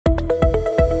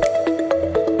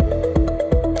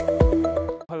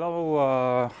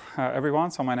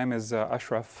everyone. So my name is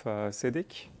Achraf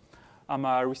Seddik. I'm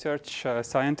a research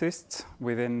scientist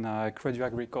within Crédit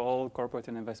Agricole Corporate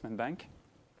and Investment Bank.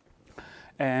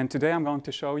 And today I'm going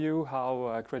to show you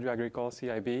how Crédit Agricole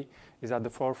CIB is at the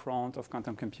forefront of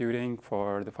quantum computing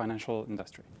for the financial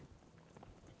industry.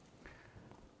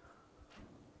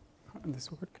 Does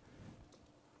this work?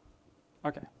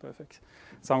 Okay, perfect.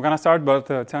 So I'm going to start by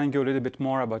telling you a little bit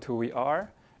more about who we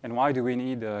are and why do we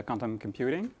need quantum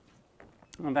computing.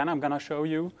 And then I'm going to show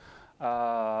you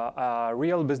a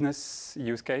real business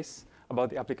use case about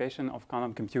the application of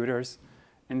quantum computers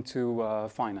into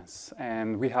finance.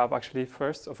 And we have actually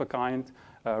first-of-a-kind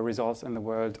results in the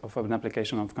world of an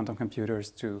application of quantum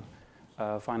computers to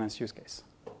finance use case.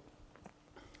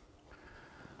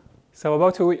 So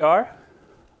about who we are.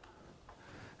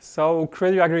 So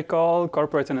Crédit Agricole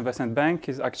Corporate and Investment Bank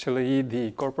is actually the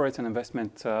corporate and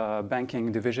investment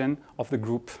banking division of the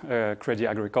group Crédit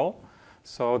Agricole.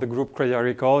 So the group Crédit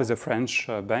Agricole is a French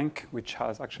bank which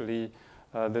has actually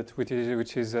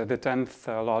which is the 10th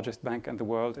largest bank in the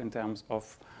world in terms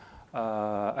of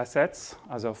assets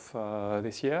as of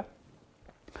this year.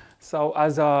 So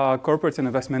as a corporate and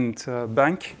investment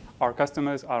bank, our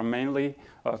customers are mainly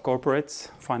corporates,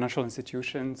 financial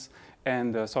institutions,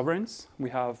 and sovereigns. We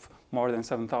have more than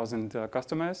 7,000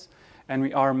 customers, and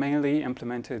we are mainly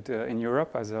implemented in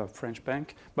Europe as a French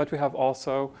bank, but we have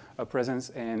also a presence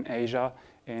in Asia,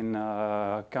 in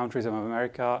countries of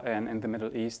America, and in the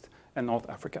Middle East and North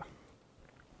Africa.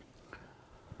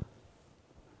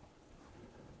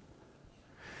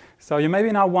 So you may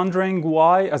be now wondering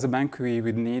why, as a bank, we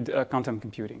would need quantum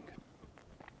computing.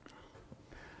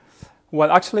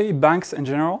 Well, actually, banks in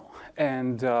general,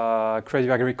 and Crédit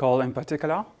Agricole in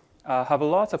particular, have a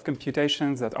lot of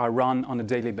computations that are run on a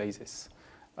daily basis.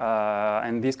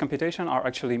 And these computations are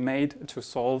actually made to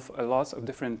solve a lot of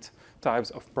different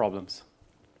types of problems.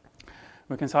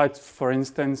 We can cite, for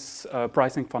instance,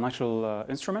 pricing financial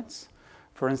instruments.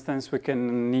 For instance, we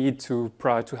can need to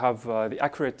have the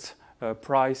accurate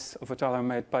price of a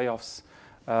tailor-made payoffs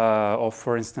of,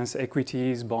 for instance,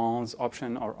 equities, bonds,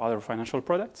 options, or other financial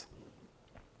products.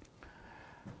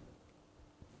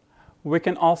 We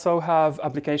can also have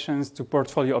applications to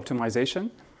portfolio optimization.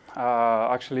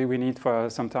 Actually, we need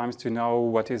sometimes to know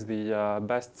what is the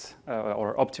best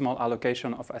or optimal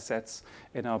allocation of assets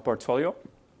in our portfolio.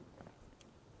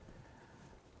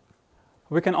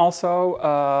 We can also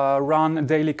run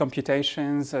daily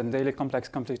computations and daily complex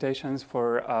computations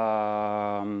for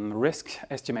risk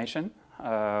estimation,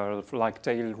 like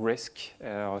tail risk,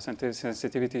 or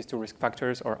sensitivities to risk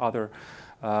factors or other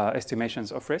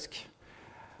estimations of risk.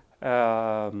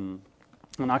 And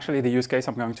actually, the use case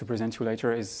I'm going to present you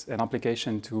later is an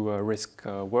application to a risk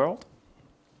world.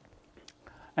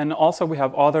 And also, we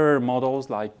have other models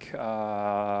like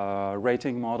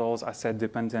rating models,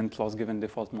 asset-dependent, loss-given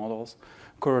default models,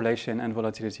 correlation, and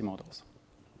volatility models.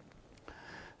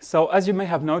 So as you may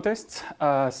have noticed,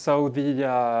 so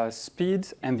the speed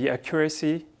and the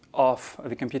accuracy of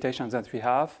the computations that we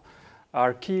have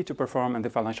are key to perform in the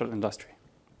financial industry.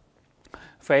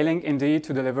 Failing, indeed,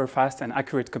 to deliver fast and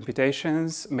accurate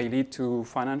computations may lead to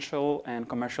financial and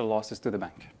commercial losses to the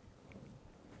bank.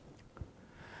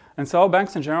 And so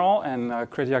banks in general, and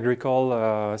Crédit Agricole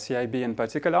CIB in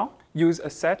particular, use a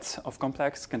set of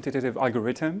complex quantitative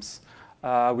algorithms.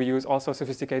 We use also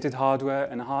sophisticated hardware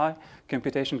and high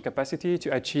computation capacity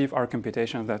to achieve our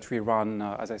computations that we run,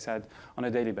 as I said, on a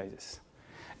daily basis.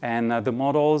 And the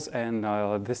models and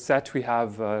the set we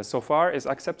have so far is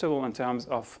acceptable in terms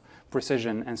of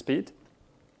precision and speed.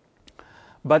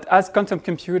 But as quantum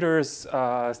computers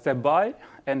step by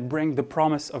and bring the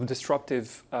promise of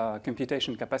disruptive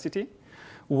computation capacity,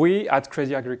 we at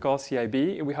Crédit Agricole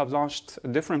CIB, we have launched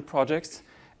different projects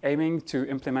aiming to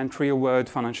implement real-world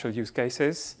financial use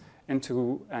cases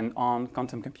into and on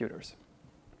quantum computers.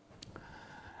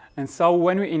 And so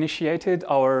when we initiated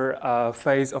our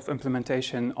phase of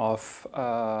implementation of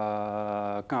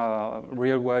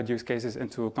real-world use cases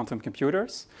into quantum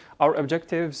computers, our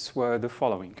objectives were the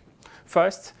following.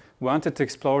 First, we wanted to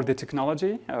explore the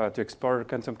technology, to explore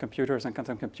quantum computers and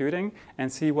quantum computing,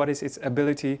 and see what is its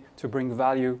ability to bring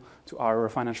value to our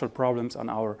financial problems and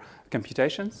our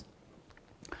computations.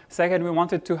 Second, we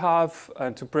wanted to have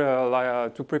to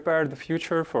prepare the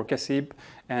future for CIB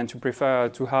and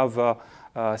to have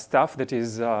staff that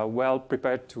is well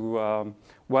prepared to,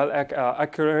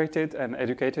 accurated and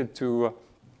educated to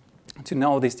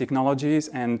know these technologies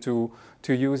and to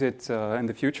use it in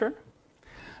the future.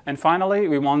 And finally,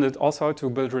 we wanted also to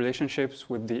build relationships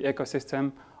with the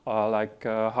ecosystem like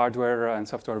hardware and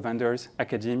software vendors,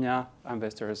 academia,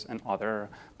 investors, and other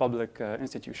public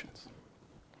institutions.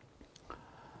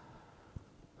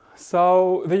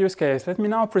 So the use case. Let me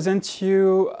now present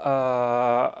you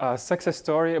a success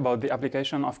story about the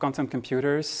application of quantum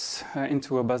computers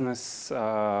into a business,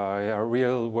 a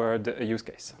real-world use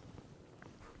case.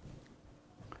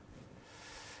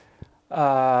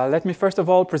 Let me first of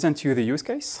all present you the use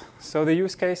case. So the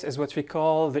use case is what we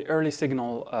call the early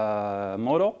signal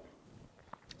model.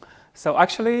 So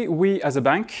actually, we as a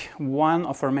bank, one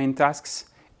of our main tasks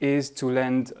is to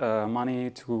lend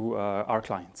money to our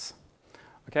clients.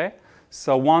 Okay?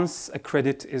 So once a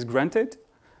credit is granted,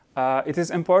 it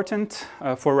is important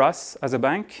for us as a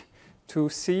bank to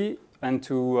see and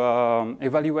to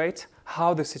evaluate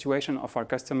how the situation of our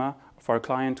customer, of our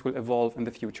client, will evolve in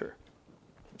the future.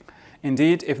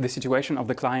 Indeed, if the situation of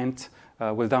the client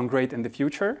will downgrade in the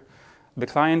future, the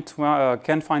client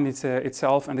can find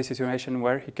itself in the situation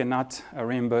where he cannot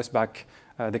reimburse back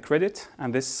the credit,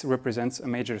 and this represents a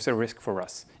major risk for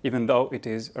us, even though it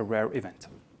is a rare event.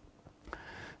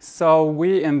 So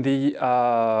we, in the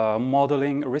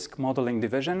risk modeling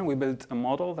division, we built a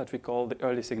model that we call the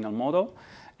early signal model,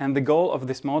 and the goal of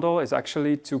this model is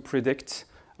actually to predict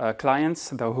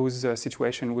clients whose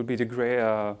situation will be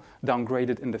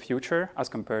downgraded in the future as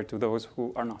compared to those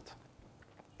who are not.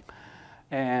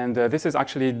 And this is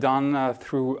actually done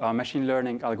through a machine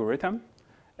learning algorithm.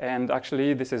 And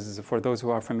actually, this is, for those who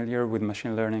are familiar with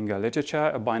machine learning literature,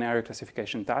 a binary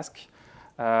classification task.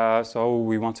 So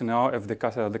we want to know if the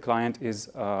client is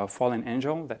a fallen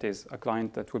angel, that is a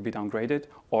client that will be downgraded,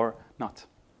 or not.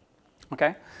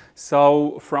 Okay,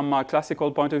 so from a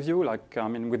classical point of view,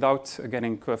 without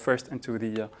getting first into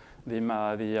the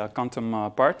quantum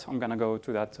part, I'm going to go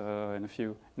to that in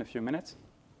a few minutes.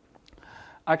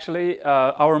 Actually,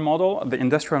 our model, the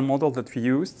industrial model that we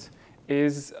used,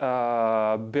 is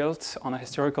built on a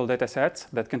historical data set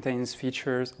that contains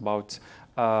features about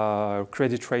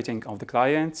credit rating of the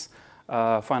clients,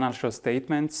 financial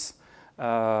statements,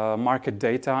 market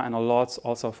data, and a lot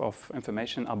also of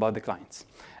information about the clients.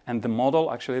 And the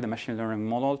model, actually the machine learning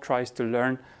model, tries to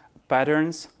learn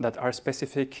patterns that are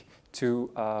specific to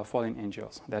fallen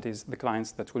angels, that is the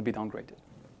clients that will be downgraded.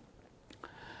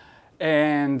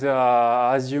 And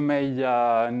as you may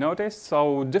notice,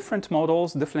 so different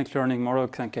models, different learning models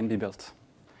can be built.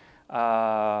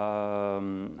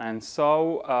 And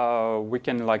so we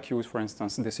can use, for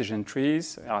instance, decision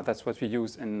trees. That's what we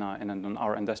use in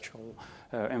our industrial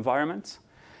environment.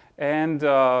 And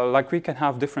we can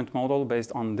have different models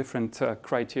based on different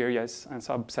criteria and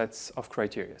subsets of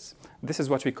criteria. This is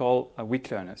what we call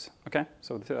weak learners. Okay,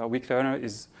 so a weak learner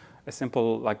is a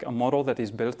simple a model that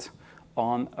is built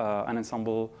on an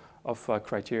ensemble of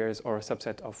criteria or a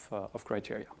subset of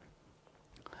criteria.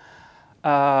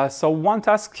 So one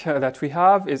task that we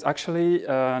have is actually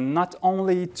not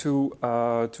only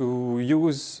to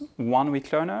use one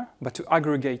weak learner, but to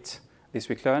aggregate these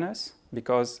weak learners,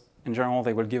 because in general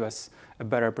they will give us a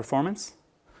better performance.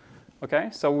 Okay,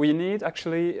 so we need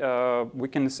actually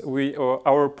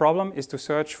our problem is to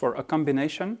search for a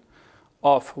combination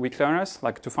of weak learners,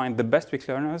 to find the best weak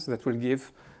learners that will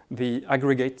give the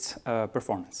aggregate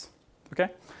performance. Okay,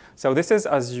 so this is,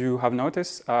 as you have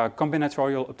noticed, a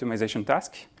combinatorial optimization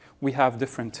task. We have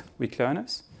different weak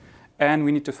learners, and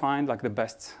we need to find the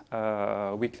best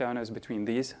weak learners between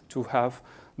these to have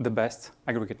the best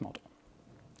aggregate model.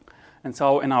 And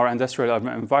so in our industrial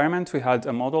environment, we had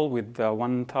a model with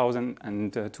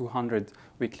 1,200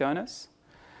 weak learners.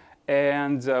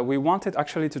 And we wanted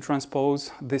actually to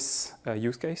transpose this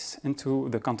use case into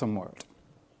the quantum world.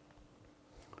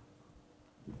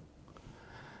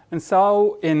 And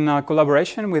so in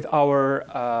collaboration with our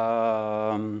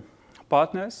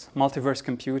partners, Multiverse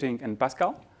Computing and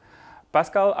Pascal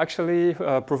actually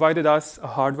provided us a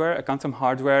quantum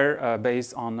hardware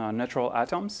based on neutral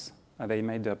atoms. They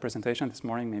made a presentation this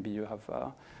morning. Maybe you have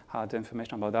had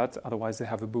information about that. Otherwise, they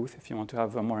have a booth if you want to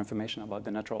have more information about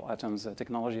the neutral atoms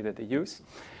technology that they use.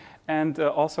 And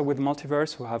also with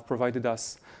Multiverse, who have provided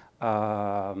us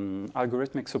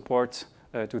algorithmic support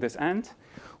to this end.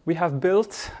 We have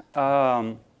built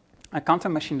a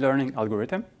quantum machine learning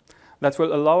algorithm that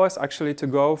will allow us actually to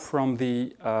go from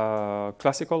the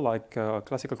classical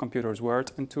computers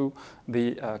world into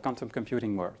the quantum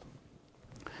computing world.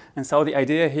 And so the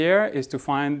idea here is to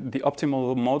find the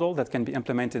optimal model that can be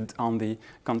implemented on the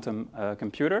quantum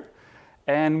computer.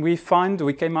 And we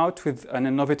came out with an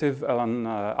innovative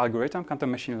algorithm, quantum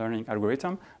machine learning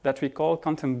algorithm, that we call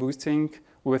quantum boosting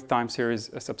with time series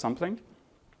subsampling.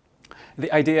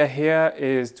 The idea here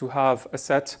is to have a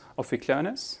set of weak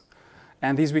learners.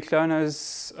 And these weak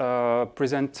learners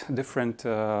present different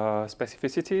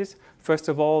specificities. First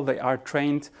of all, they are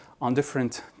trained on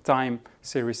different time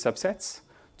series subsets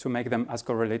to make them as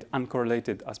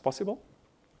uncorrelated as possible.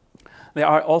 They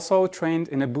are also trained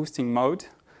in a boosting mode.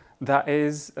 That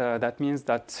means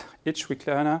that each weak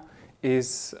learner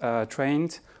is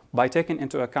trained by taking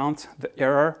into account the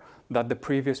error that the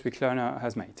previous weak learner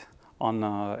has made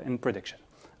in prediction.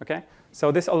 Okay?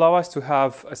 So this allows us to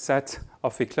have a set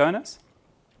of weak learners.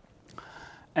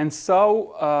 And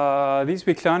so these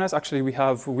weak learners, actually,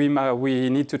 we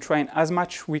need to train as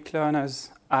much weak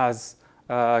learners as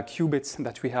qubits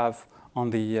that we have on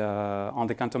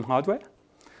the quantum hardware.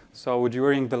 So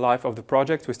during the life of the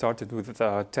project, we started with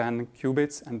 10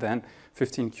 qubits and then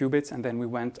 15 qubits, and then we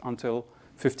went until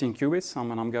 15 qubits.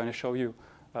 And I'm going to show you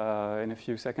in a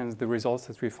few seconds the results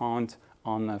that we found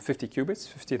on 50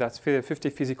 qubits. That's 50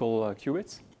 physical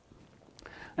qubits.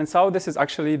 And so this is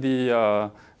actually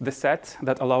the set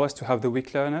that allow us to have the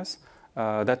weak learners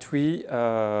that we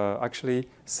actually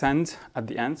send at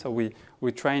the end. So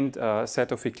we trained a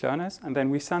set of weak learners, and then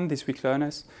we send these weak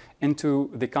learners into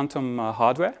the quantum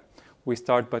hardware. We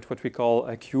start by what we call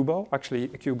a QUBO. Actually,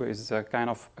 a QUBO is a kind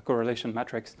of a correlation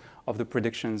matrix of the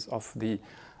predictions of the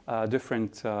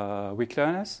different weak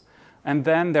learners. And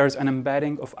then there's an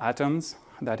embedding of atoms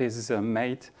that is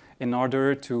made in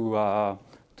order to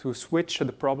switch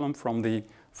the problem from the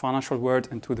financial world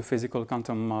into the physical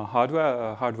quantum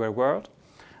hardware world.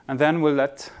 And then we'll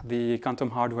let the quantum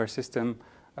hardware system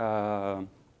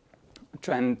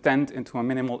tend into a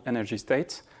minimal energy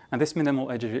state. And this minimal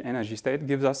energy state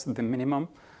gives us the minimum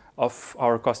of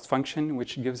our cost function,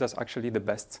 which gives us actually the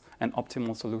best and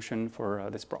optimal solution for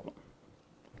this problem.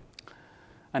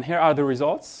 And here are the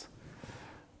results.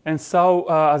 And so,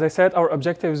 as I said, our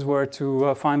objectives were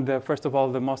to find, first of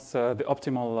all, the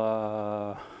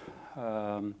optimal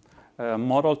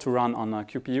model to run on a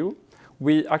QPU.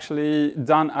 We actually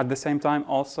done at the same time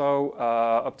also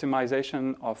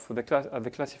optimization of the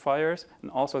classifiers and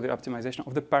also the optimization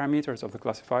of the parameters of the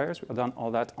classifiers. We've done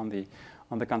all that on the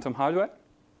quantum hardware.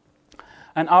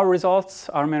 And our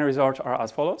main results are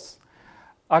as follows.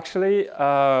 Actually,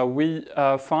 we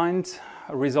find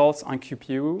results on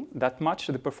QPU that match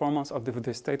the performance of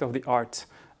the state-of-the-art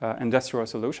industrial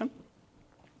solution.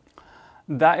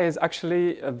 That is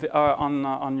actually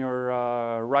on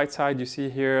your right side. You see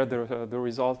here the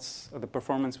results, the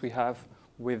performance we have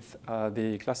with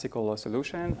the classical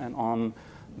solution, and on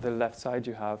the left side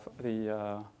you have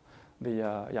the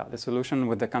solution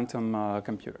with the quantum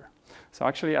computer. So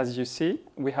actually, as you see,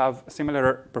 we have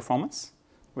similar performance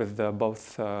with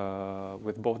both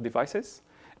devices.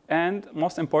 And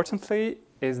most importantly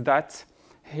is that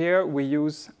here we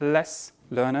use less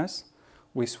learners.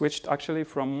 We switched actually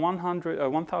from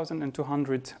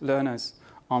 1,200 learners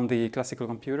on the classical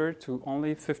computer to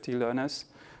only 50 learners,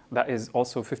 that is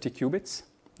also 50 qubits,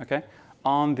 okay,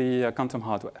 on the quantum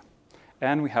hardware.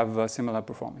 And we have similar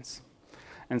performance.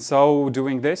 And so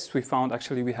doing this, we found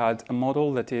actually we had a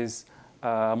model that is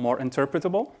more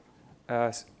interpretable,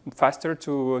 faster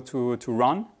to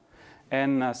run.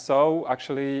 And so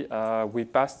actually we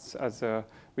passed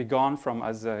we gone from,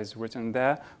 as is written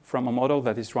there, from a model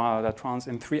that runs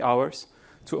in 3 hours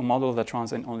to a model that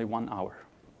runs in only 1 hour.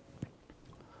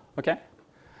 Okay,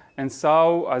 and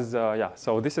so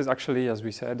so this is actually, as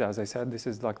I said, this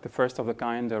is like the first of the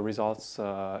kind results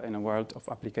in a world of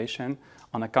application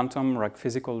on a quantum, like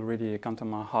physical, really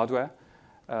quantum hardware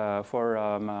for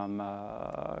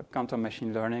quantum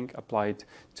machine learning applied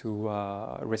to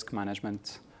risk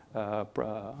management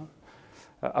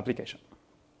application.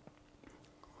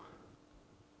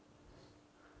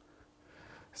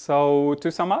 So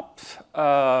to sum up,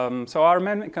 so our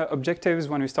main objectives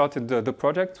when we started the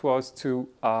project was to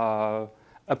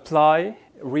apply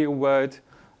real-world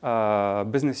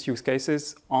business use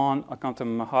cases on a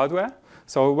quantum hardware.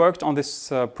 So we worked on this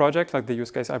project, like the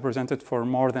use case I presented, for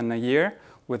more than a year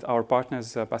with our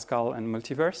partners Pascal and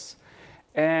Multiverse.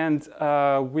 And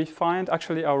we find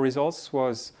actually our results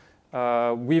was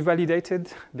we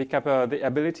validated the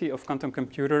ability of quantum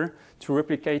computer to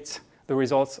replicate the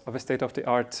results of a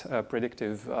state-of-the-art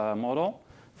predictive model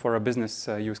for a business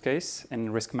use case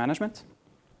in risk management.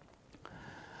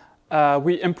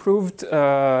 We improved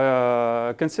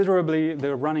considerably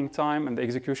the running time and the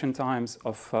execution times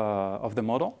of the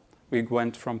model. We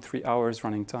went from 3 hours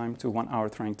running time to 1 hour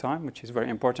running time, which is very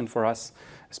important for us,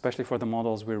 especially for the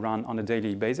models we run on a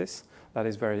daily basis. That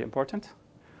is very important.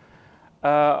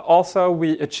 Also,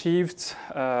 we achieved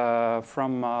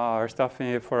from our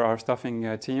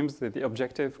staffing teams the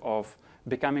objective of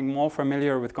becoming more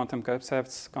familiar with quantum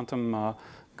concepts,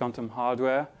 quantum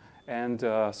hardware, and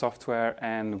software,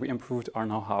 and we improved our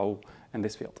know-how in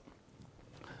this field.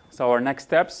 So our next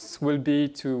steps will be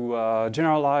to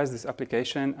generalize this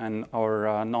application and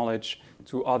our knowledge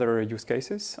to other use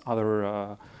cases,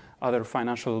 other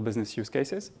financial business use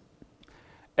cases,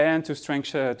 and to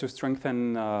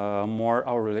strengthen more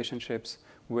our relationships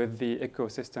with the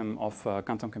ecosystem of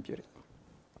quantum computing.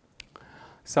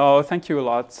 So thank you a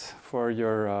lot for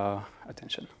your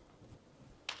attention.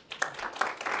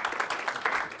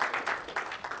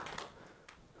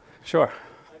 Sure. I have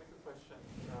a question.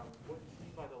 What do you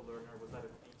mean by the learner? Was that a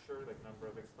feature, like number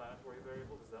of explanatory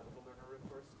variables? Is that what the learner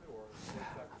refers to, or what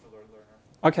exactly is a learner?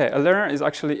 Okay, a learner is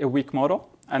actually a weak model.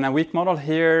 And a weak model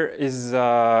here is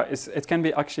it can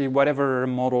be actually whatever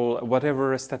model,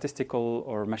 whatever statistical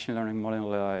or machine learning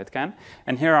model it can.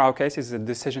 And here our case is a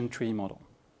decision tree model.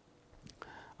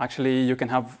 Actually, you can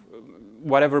have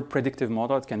whatever predictive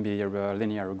model. It can be a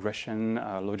linear regression,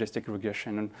 logistic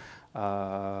regression,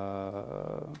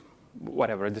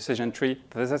 whatever, a decision tree.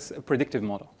 This is a predictive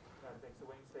model. So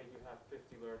when you say you have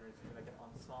 50 learners, you mean like an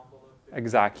ensemble of 50?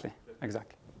 Exactly,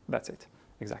 exactly. That's it.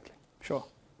 Exactly. Sure. What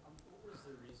was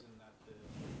the reason that the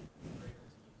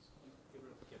algorithms you were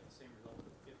able to get the same result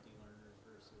with 50 learners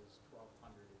versus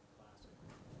 1,200 in classic?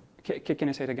 Can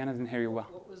you say it again? I didn't hear you well.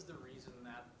 What was the reason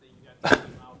that you got the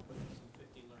same output using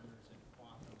 50 learners in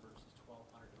quantum versus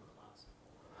 1,200 in classic?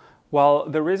 Well,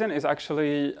 the reason is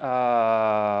actually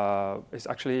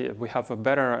we have a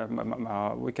better.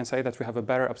 We can say that we have a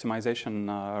better optimization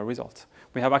result.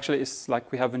 We have actually it's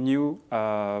like we have a new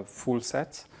full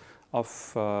set of.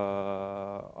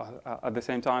 At the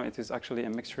same time, it is actually a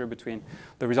mixture between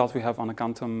the result we have on a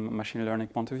quantum machine learning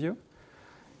point of view,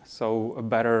 so a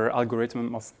better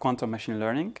algorithm of quantum machine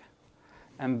learning,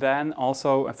 and then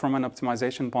also from an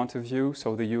optimization point of view.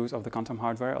 So the use of the quantum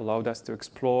hardware allowed us to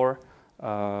explore.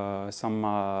 Some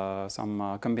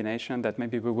combination that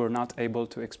maybe we were not able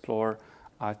to explore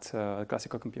at a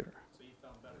classical computer. So you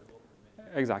found better local.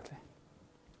 Exactly.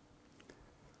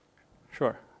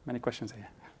 Sure. Many questions here.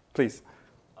 Please.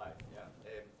 Hi. Yeah.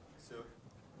 So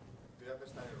do you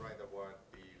understand it right that what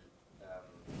the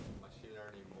machine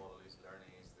learning model is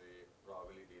learning is the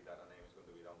probability that a name is going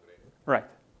to be downgraded? Right.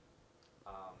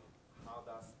 How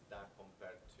does that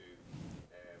compare to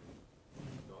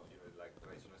like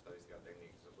traditional statistical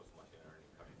techniques as opposed to machine learning?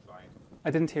 Have you tried?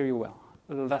 I didn't hear you well.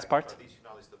 The last part?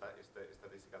 Traditional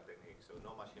statistical techniques, so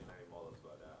no machine learning models,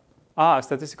 but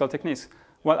statistical techniques.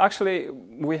 Well, actually,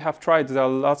 we have tried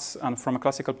lots, and from a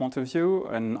classical point of view,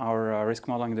 in our risk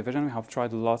modeling division, we have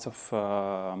tried lots of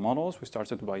models. We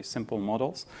started by simple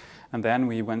models, and then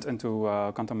we went into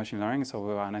quantum machine learning.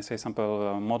 So when I say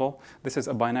simple model, this is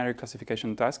a binary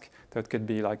classification task that could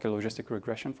be like a logistic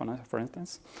regression, for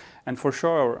instance. And for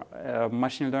sure,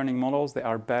 machine learning models, they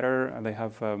are better, they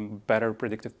have better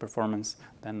predictive performance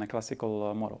than the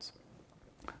classical models.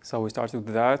 So we started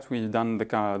with that. We done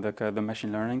the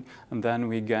machine learning, and then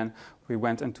we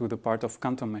went into the part of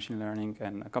quantum machine learning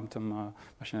and quantum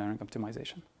machine learning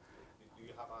optimization. Do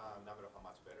you have a number of how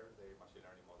much better the machine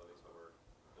learning model is over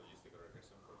logistic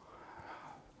regression, for example?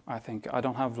 I think I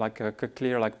don't have like a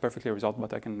clear, like perfectly result,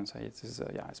 but I can say it is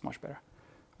yeah, it's much better.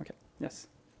 Okay. Yes.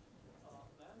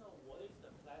 May I know what is the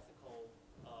classical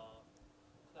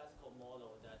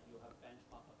model that you have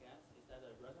benchmarked against? Is that a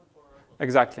random forest?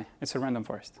 Exactly. It's a random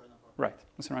forest. Right.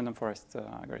 It's a random forest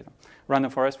algorithm.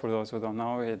 Random forest, for those who don't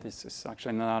know, this is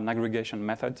actually an aggregation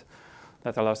method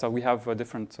that allows us. We have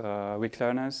different weak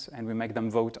learners, and we make them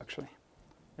vote actually.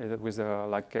 With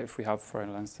like if we have, for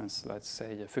instance, let's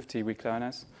say 50 weak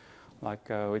learners, like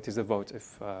it is a vote.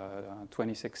 If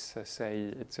 26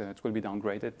 say it will be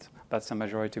downgraded, that's a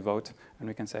majority vote, and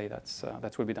we can say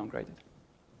that will be downgraded.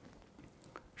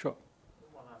 Sure.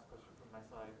 One last question from my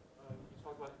side. You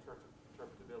talked about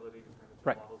interpretability between the two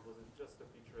Right. models. Was it just a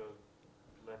feature of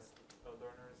less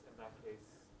learners in that case?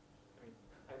 I mean,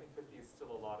 I think 50 is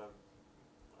still a lot of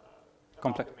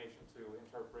amalgamation to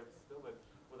interpret still, but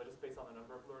was it just based on the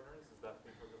number of learners? Is that the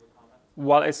interpretable comment?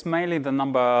 Well, it's mainly the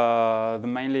number.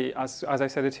 As I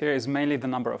said it here, is mainly the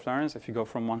number of learners. If you go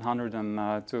from 100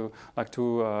 to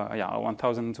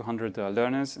 1,200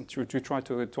 learners, and to try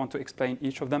to want to explain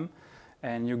each of them,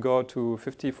 and you go to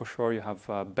 50, for sure you have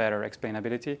better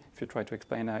explainability if you try to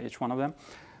explain each one of them.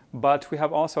 But we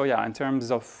have also, in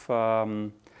terms of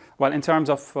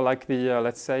like the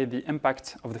let's say the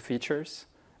impact of the features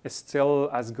is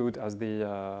still as good as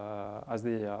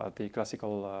the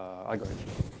classical algorithm.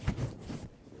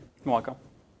 You're welcome.